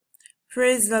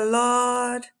Praise the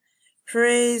Lord.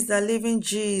 Praise the living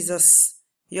Jesus.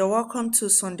 You're welcome to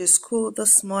Sunday School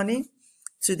this morning.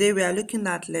 Today we are looking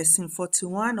at lesson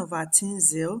 41 of our teen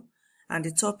Zeal, and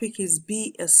the topic is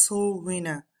Be a Soul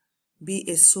Winner. Be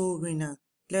a soul winner.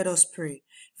 Let us pray.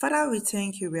 Father, we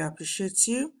thank you. We appreciate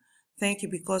you. Thank you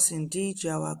because indeed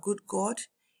you are our good God.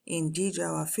 Indeed you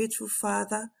are our faithful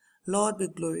Father. Lord, be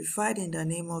glorified in the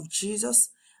name of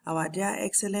Jesus, our dear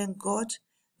excellent God.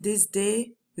 This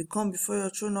day we come before your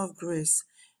throne of grace,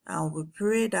 and we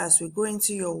pray that as we go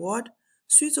into your word,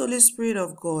 sweet Holy Spirit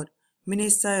of God,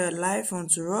 minister your life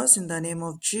unto us in the name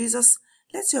of Jesus.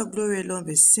 Let your glory alone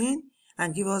be seen,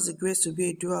 and give us the grace to be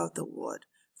a doer of the word.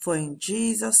 For in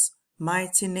Jesus'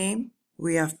 mighty name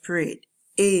we have prayed.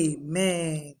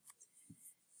 Amen.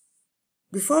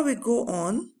 Before we go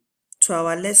on to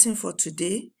our lesson for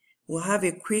today, we'll have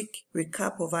a quick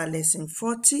recap of our lesson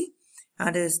 40.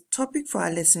 And the topic for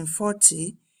our lesson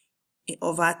 40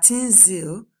 of our teen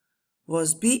Zeal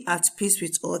was Be at peace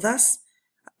with others.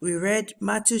 We read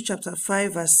Matthew chapter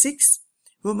 5 verse 6,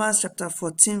 Romans chapter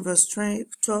 14 verse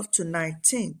 12 to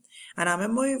 19. And our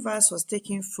memory verse was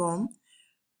taken from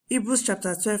Hebrews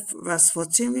chapter 12 verse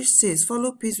 14, which says,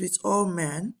 Follow peace with all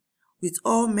men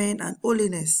and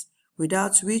holiness,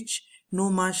 without which no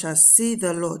man shall see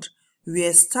the Lord. We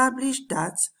established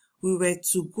that we were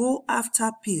to go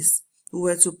after peace. We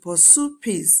were to pursue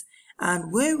peace.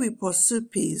 And when we pursue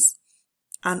peace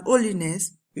and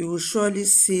holiness, we will surely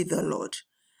see the Lord.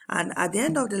 And at the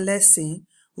end of the lesson,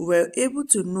 we were able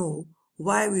to know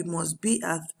why we must be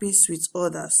at peace with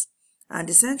others. And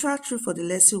the central truth for the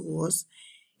lesson was,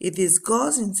 it is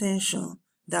God's intention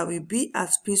that we be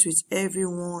at peace with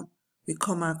everyone we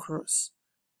come across.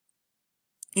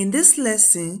 In this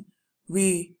lesson,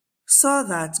 we saw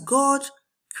that God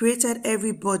created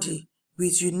everybody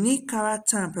with unique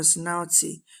character and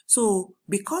personality. So,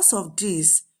 because of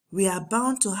this, we are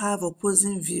bound to have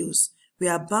opposing views. We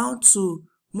are bound to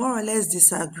more or less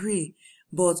disagree.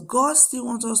 But God still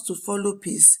wants us to follow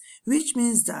peace, which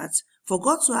means that for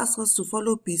God to ask us to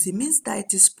follow peace, it means that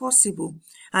it is possible.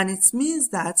 And it means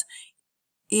that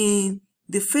in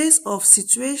the face of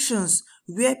situations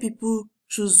where people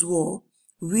choose war,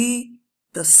 we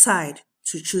decide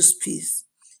to choose peace.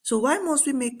 So why must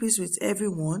we make peace with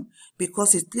everyone?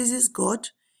 Because it pleases God.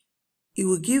 It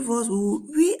will give us,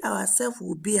 we ourselves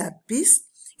will be at peace.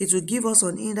 It will give us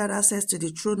unhindered access to the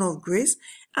throne of grace.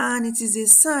 And it is a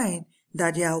sign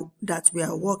that we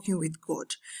are working with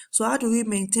God. So how do we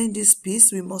maintain this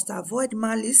peace? We must avoid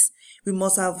malice. We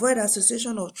must avoid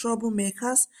association of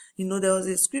troublemakers. There was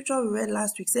a scripture we read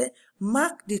last week, say,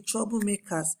 mark the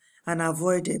troublemakers and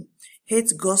avoid them.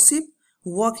 Hate gossip,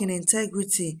 walk in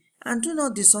integrity, and do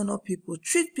not dishonor people.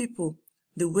 Treat people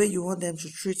the way you want them to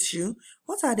treat you.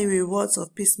 What are the rewards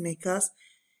of peacemakers?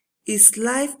 His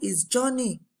life, his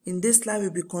journey in this life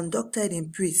will be conducted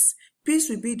in peace.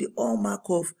 Peace will be the hallmark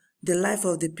of the life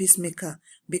of the peacemaker,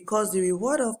 because the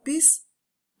reward of peace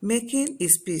making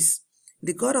is peace.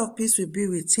 The God of peace will be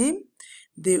with him.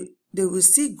 They will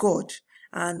see God,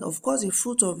 and of course the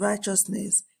fruit of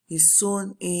righteousness is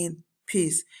sown in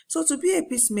peace. So to be a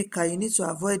peacemaker, you need to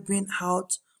avoid being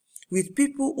out with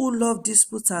people who love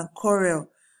disputes and quarrel.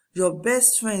 Your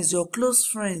best friends, your close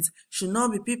friends should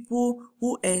not be people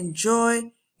who enjoy,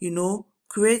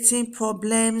 creating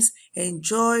problems,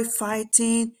 enjoy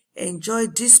fighting, enjoy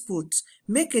disputes.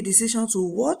 Make a decision to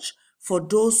watch for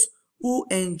those who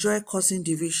enjoy causing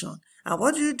division. And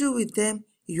what do you do with them?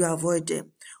 You avoid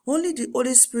them. Only the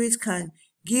Holy Spirit can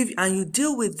give, and you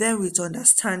deal with them with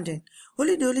understanding.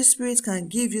 Only the Holy Spirit can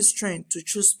give you strength to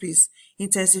choose peace.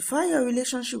 Intensify your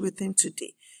relationship with him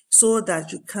today so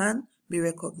that you can be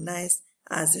recognized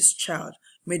as his child.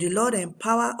 May the Lord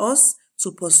empower us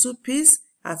to pursue peace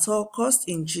at all costs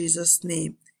in Jesus'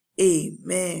 name.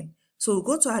 Amen. So we'll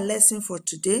go to our lesson for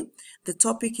today. The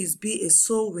topic is Be a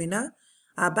Soul Winner.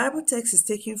 Our Bible text is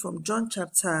taken from John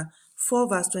chapter 4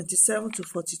 verse 27 to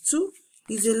 42.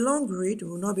 It's a long read. We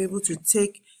will not be able to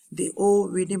take the whole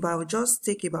reading, but I will just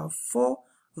take about 4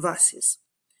 verses.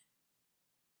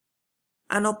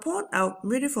 I'm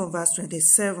reading from verse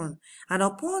 27. And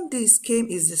upon this came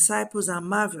his disciples and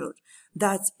marveled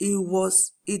that he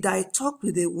talked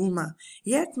with a woman.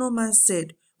 Yet no man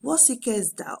said, What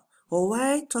seekest thou? Or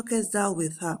why talkest thou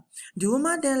with her? The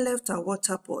woman then left her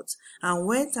water pot and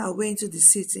went away into the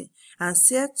city, and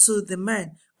said to the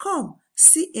men, Come,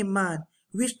 see a man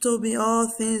which told me all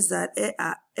things that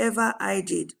ever I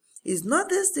did. Is not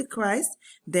this the Christ?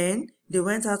 Then they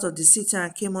went out of the city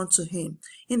and came unto him.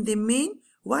 In the mean,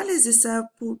 while his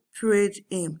disciples prayed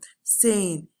him,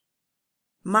 saying,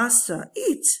 Master,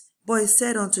 eat. But he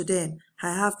said unto them,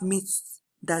 I have meat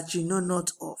that you know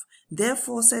not of.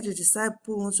 Therefore said the disciples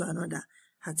one to another,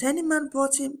 hath any man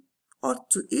brought him aught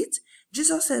to eat?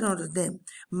 Jesus said unto them,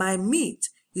 my meat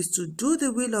is to do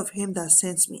the will of him that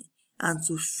sent me, and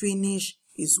to finish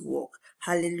his work.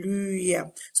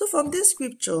 Hallelujah. So from this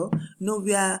scripture,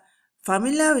 we are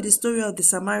familiar with the story of the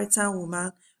Samaritan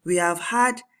woman. We have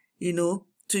had,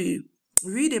 to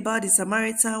read about the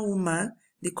Samaritan woman,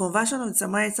 the conversion of the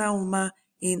Samaritan woman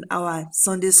in our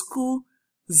Sunday school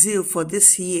Zeal for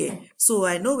this year. So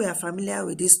I know we are familiar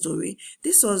with this story.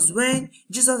 This was when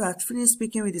Jesus had finished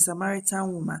speaking with the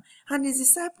Samaritan woman, and his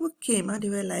disciples came and they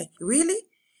were like, really?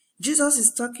 Jesus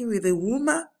is talking with a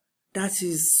woman? That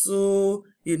is so,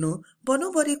 but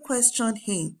nobody questioned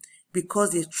him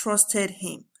because they trusted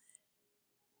him.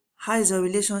 How is your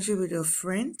relationship with your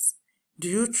friends? Do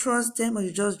you trust them or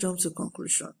you just jump to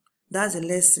conclusion? That's a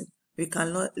lesson we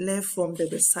can learn from the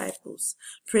disciples.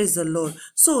 Praise the Lord.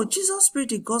 So Jesus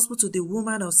preached the gospel to the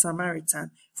woman of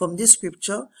Samaritan. From this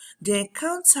scripture, the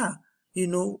encounter,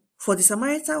 for the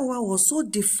Samaritan woman was so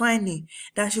defining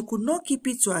that she could not keep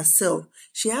it to herself.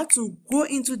 She had to go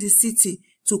into the city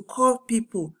to call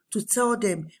people, to tell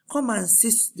them, come and see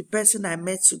the person I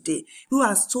met today, who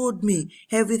has told me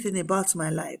everything about my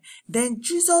life. Then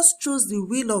Jesus chose the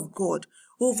will of God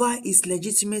over his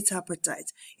legitimate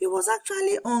appetite. He was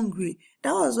actually hungry.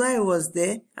 That was why he was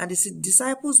there, and the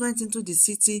disciples went into the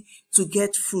city to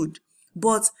get food.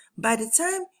 But by the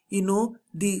time,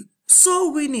 the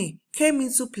soul winning came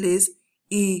into place,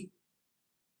 he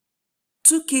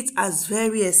took it as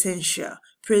very essential.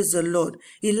 Praise the Lord.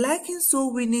 He likens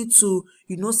soul winning to,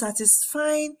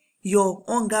 satisfying your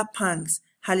hunger pangs.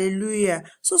 Hallelujah.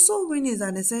 So soul winning is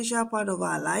an essential part of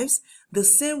our lives. The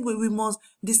same way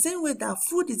that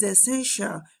food is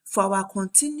essential for our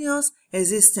continuous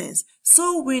existence.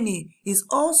 Soul winning is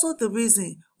also the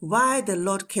reason why the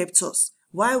Lord kept us,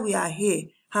 why we are here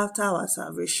after our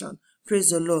salvation. Praise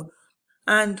the Lord.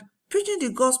 And preaching the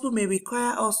gospel may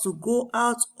require us to go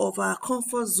out of our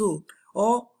comfort zone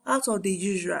or out of the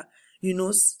usual.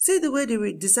 See the way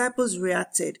the disciples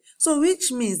reacted. So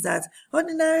which means that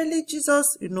ordinarily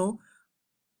Jesus,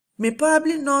 may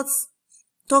probably not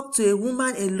talk to a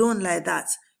woman alone like that.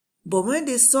 But when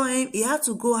they saw him, he had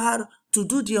to go out to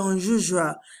do the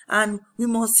unusual. And we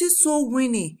must see soul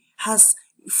winning as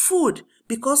food,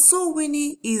 because soul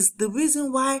winning is the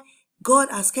reason why God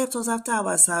has kept us after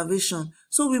our salvation.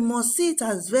 So we must see it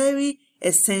as very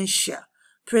essential.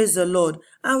 Praise the Lord.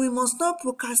 And we must not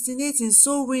procrastinate in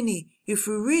soul winning. If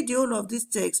we read the whole of this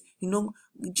text,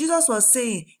 Jesus was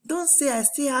saying, don't say I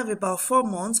still have about 4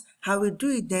 months, I will do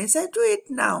it then. He said, do it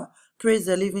now. Praise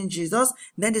the living Jesus.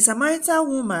 Then the Samaritan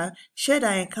woman shared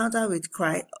her encounter with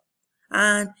Christ,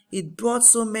 and it brought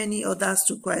so many others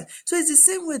to Christ. So it's the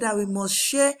same way that we must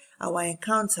share our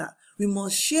encounter. We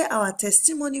must share our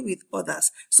testimony with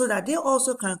others so that they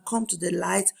also can come to the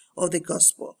light of the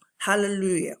gospel.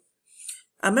 Hallelujah.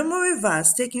 A memory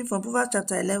verse taken from Proverbs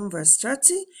chapter 11 verse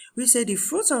 30, we say the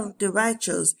fruit of the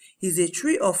righteous is a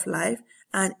tree of life,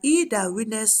 and he that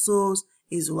winneth souls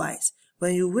is wise.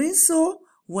 When you win soul,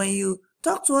 when you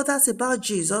talk to others about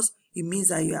Jesus, it means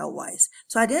that you are wise.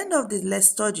 So at the end of the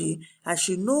let's study, I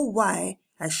should know why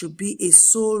I should be a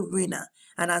soul winner.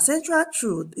 And our central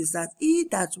truth is that he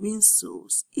that wins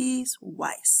souls is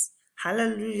wise.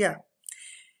 Hallelujah.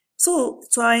 So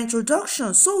to our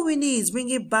introduction, soul winning is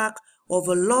bringing back of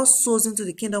a lost souls into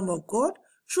the kingdom of God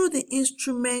through the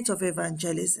instrument of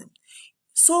evangelism.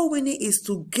 Soul winning is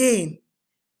to gain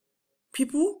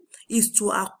people, is to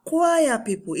acquire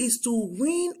people, is to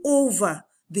win over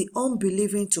the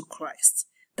unbelieving to Christ.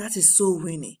 That is soul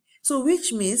winning. So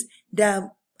which means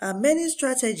there are many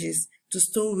strategies to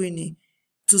soul winning.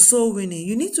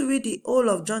 You need to read the whole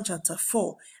of John chapter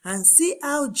 4 and see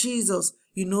how Jesus,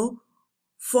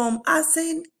 from us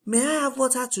saying, may I have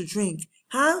water to drink,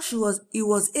 how he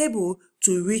was able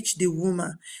to reach the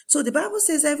woman. So the Bible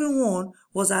says everyone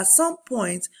was at some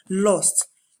point lost.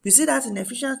 We see that in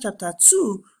Ephesians chapter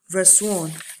 2 verse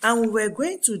 1. And we were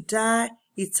going to die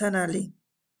eternally.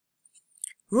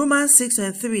 Romans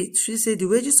 6:3, she said the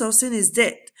wages of sin is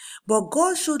death, but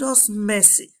God showed us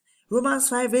mercy. Romans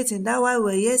 5:18, that while we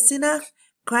were yet sinners,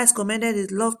 Christ commended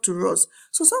his love to us.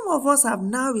 So some of us have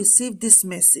now received this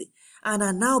mercy and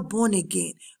are now born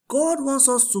again. God wants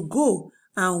us to go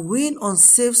and win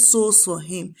unsaved souls for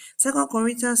him. 2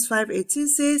 Corinthians 5:18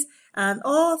 says, and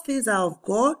all things are of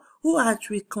God, who hath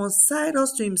reconciled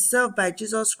us to himself by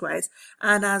Jesus Christ,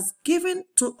 and has given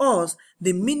to us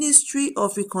the ministry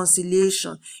of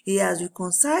reconciliation. He has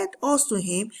reconciled us to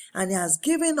him, and he has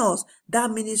given us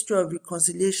that ministry of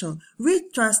reconciliation,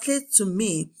 which translates to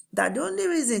me that the only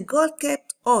reason God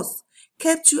kept us,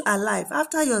 kept you alive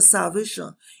after your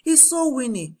salvation is soul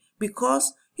winning,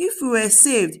 because if we were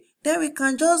saved, then we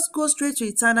can just go straight to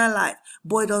eternal life.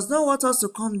 But it does not want us to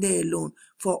come there alone.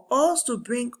 For us to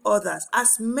bring others,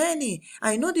 as many,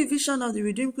 I know the vision of the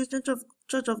Redeemed Christian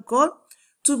Church of God,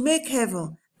 to make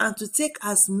heaven and to take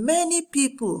as many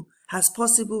people as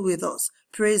possible with us.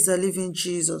 Praise the living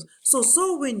Jesus. So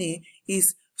soul winning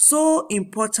is so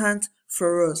important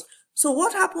for us. So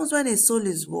what happens when a soul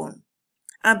is won?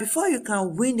 And before you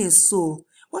can win a soul,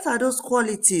 what are those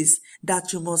qualities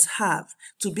that you must have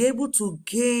to be able to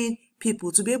gain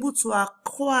people, to be able to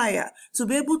acquire, to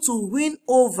be able to win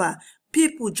over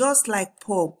people just like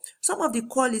Paul? Some of the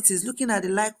qualities, looking at the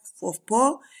life of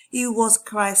Paul, he was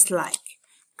Christ-like.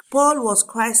 Paul was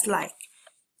Christ-like.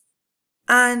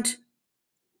 And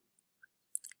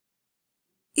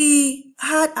he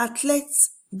had athletes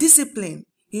discipline.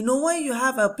 You know, when you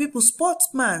have a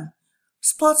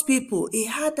sports people, he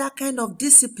had that kind of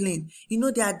discipline. You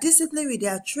know, they are disciplined with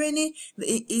their training.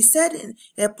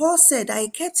 Paul said that he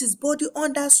kept his body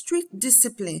under strict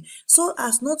discipline so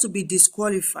as not to be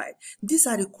disqualified. These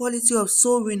are the quality of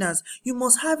soul winners. You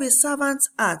must have a servant's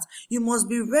heart. You must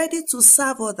be ready to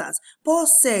serve others. Paul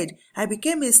said, I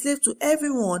became a slave to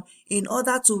everyone in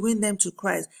order to win them to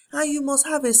Christ. And you must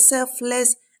have a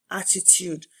selfless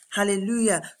attitude.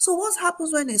 Hallelujah. So what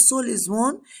happens when a soul is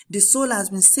won? The soul has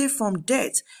been saved from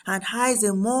death and hides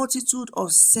a multitude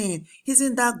of sin.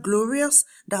 Isn't that glorious?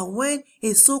 That when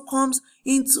a soul comes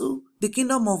into the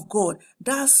kingdom of God,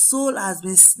 that soul has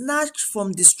been snatched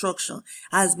from destruction,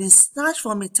 has been snatched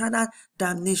from eternal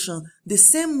damnation, the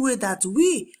same way that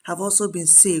we have also been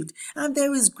saved. And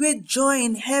there is great joy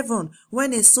in heaven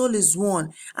when a soul is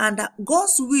won. And that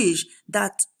God's wish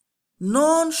that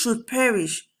none should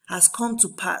perish has come to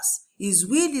pass. His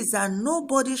will is that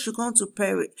nobody should come to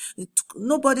perish.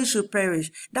 Nobody should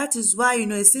perish. That is why,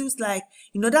 it seems like,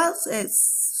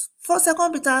 that's for 2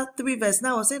 Peter 3 verse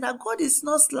 9 was saying that God is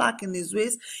not slack in his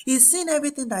ways. He's seen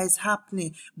everything that is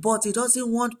happening, but he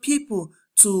doesn't want people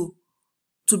to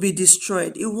be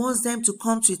destroyed. He wants them to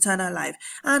come to eternal life.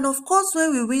 And of course,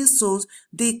 when we win souls,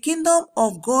 the kingdom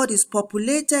of God is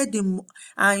populated, the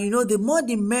more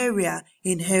the merrier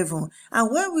in heaven.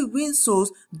 And when we win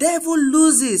souls, devil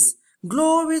loses.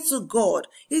 Glory to God.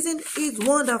 Isn't it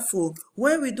wonderful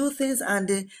when we do things and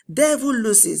the devil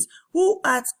loses? Who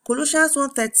at Colossians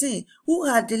 1:13, who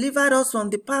had delivered us from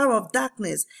the power of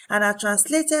darkness and had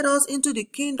translated us into the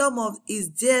kingdom of his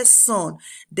dear Son.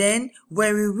 Then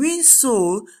when we win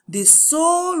soul, the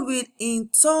soul will in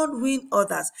turn win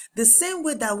others. The same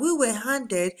way that we were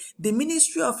handed the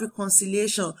ministry of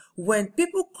reconciliation. When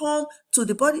people come to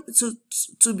the body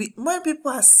when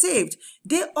people are saved,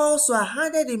 they also are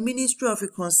handed the ministry of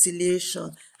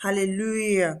reconciliation.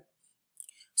 Hallelujah.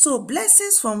 So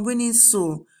blessings from winning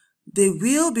soul, they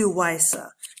will be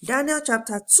wiser. Daniel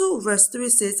chapter 2 verse 3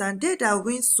 says, and they that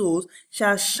win souls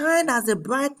shall shine as the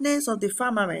brightness of the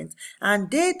firmament,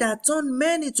 and they that turn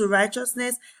many to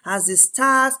righteousness as the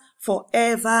stars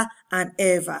forever and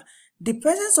ever. The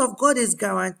presence of God is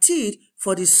guaranteed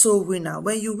for the soul winner.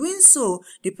 When you win soul,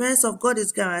 the presence of God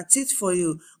is guaranteed for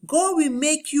you. God will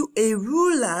make you a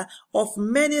ruler of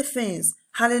many things.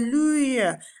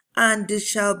 Hallelujah. And they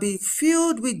shall be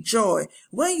filled with joy.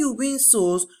 When you win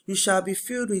souls, you shall be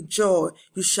filled with joy.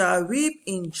 You shall reap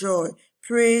in joy.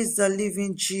 Praise the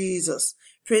living Jesus.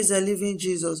 Praise the living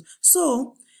Jesus.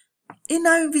 So, in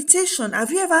our invitation,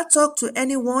 have you ever talked to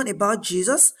anyone about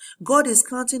Jesus? God is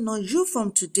counting on you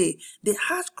from today. The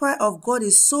heart cry of God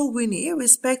is soul winning,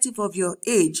 irrespective of your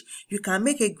age. You can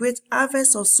make a great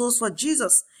harvest of souls for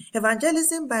Jesus.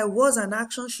 Evangelism by words and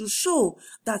action should show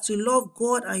that you love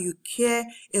God and you care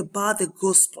about the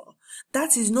gospel.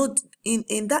 That is not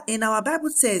in our Bible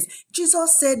says,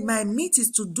 Jesus said, my meat is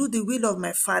to do the will of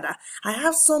my Father. I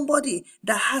have somebody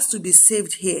that has to be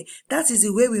saved here. That is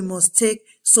the way we must take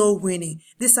soul winning.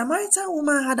 The Samaritan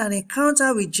woman had an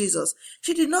encounter with Jesus.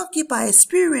 She did not keep her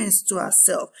experience to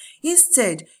herself.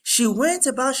 Instead, she went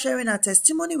about sharing her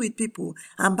testimony with people,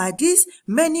 and by this,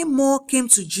 many more came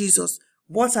to Jesus.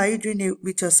 What are you doing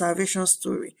with your salvation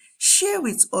story? Share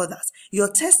with others. Your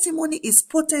testimony is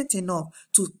potent enough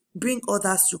to bring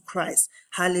others to Christ.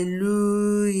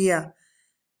 Hallelujah.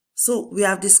 So we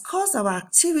have discussed our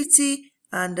activity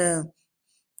and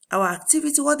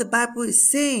what the Bible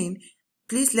is saying.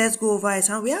 Please, let's go over it.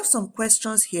 And we have some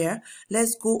questions here.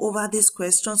 Let's go over these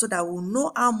questions so that we'll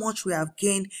know how much we have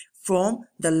gained from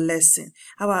the lesson.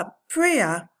 Our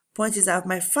prayer point is that,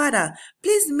 my Father,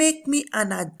 please make me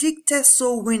an addicted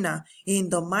soul winner in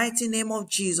the mighty name of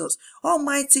Jesus.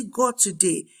 Almighty God,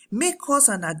 today, Make us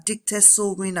an addicted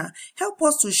soul winner. Help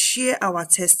us to share our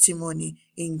testimony.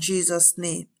 In Jesus'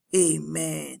 name,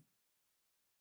 amen.